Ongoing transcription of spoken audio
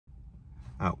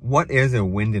What is a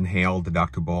wind and hail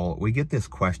deductible? We get this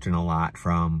question a lot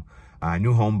from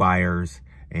new home buyers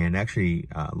and actually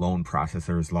loan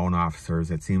processors, loan officers.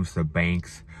 It seems the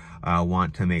banks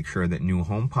want to make sure that new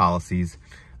home policies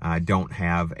don't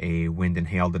have a wind and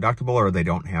hail deductible, or they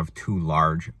don't have too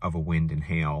large of a wind and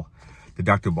hail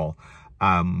deductible.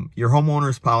 Your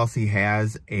homeowner's policy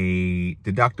has a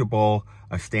deductible.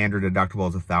 A standard deductible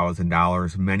is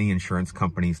 $1,000. Many insurance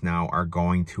companies now are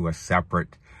going to a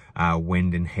separate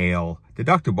wind and hail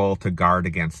deductible to guard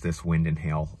against this wind and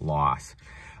hail loss.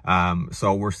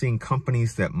 So we're seeing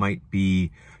companies that might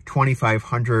be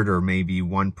 $2,500 or maybe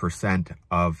 1%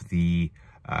 of the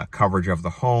coverage of the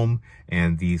home,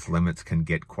 and these limits can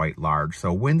get quite large.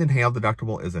 So wind and hail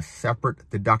deductible is a separate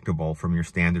deductible from your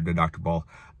standard deductible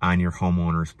on your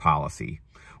homeowner's policy.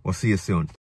 We'll see you soon.